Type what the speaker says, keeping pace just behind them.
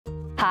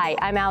Hi,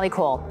 I'm Allie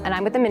Cole, and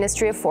I'm with the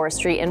Ministry of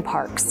Forestry and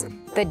Parks.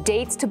 The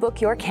dates to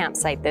book your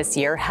campsite this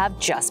year have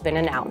just been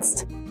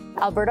announced.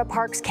 Alberta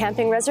Parks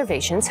camping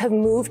reservations have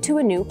moved to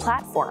a new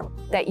platform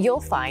that you'll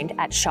find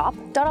at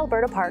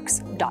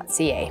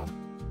Shop.AlbertaParks.ca.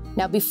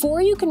 Now,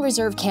 before you can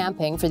reserve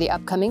camping for the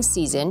upcoming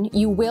season,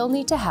 you will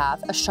need to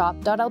have a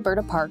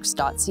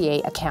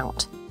Shop.AlbertaParks.ca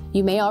account.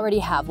 You may already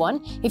have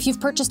one if you've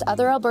purchased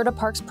other Alberta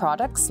Parks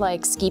products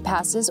like ski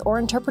passes or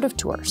interpretive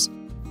tours.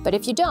 But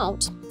if you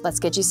don't, let's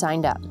get you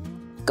signed up.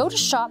 Go to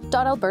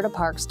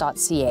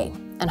Shop.AlbertaParks.ca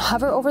and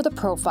hover over the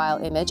profile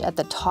image at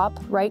the top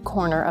right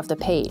corner of the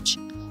page.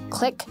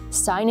 Click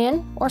Sign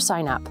In or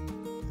Sign Up.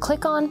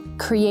 Click on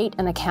Create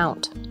an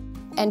Account.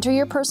 Enter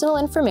your personal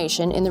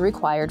information in the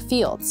required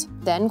fields,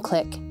 then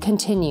click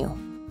Continue.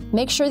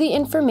 Make sure the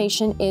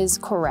information is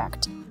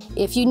correct.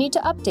 If you need to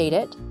update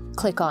it,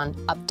 click on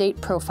Update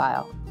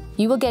Profile.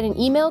 You will get an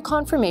email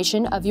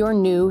confirmation of your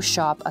new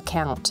Shop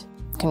account.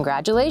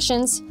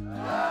 Congratulations!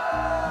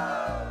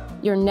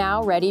 You're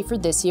now ready for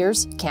this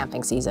year's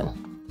camping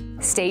season.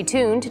 Stay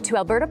tuned to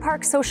Alberta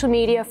Parks social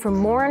media for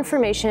more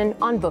information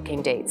on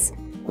booking dates.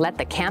 Let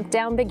the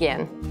countdown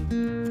begin.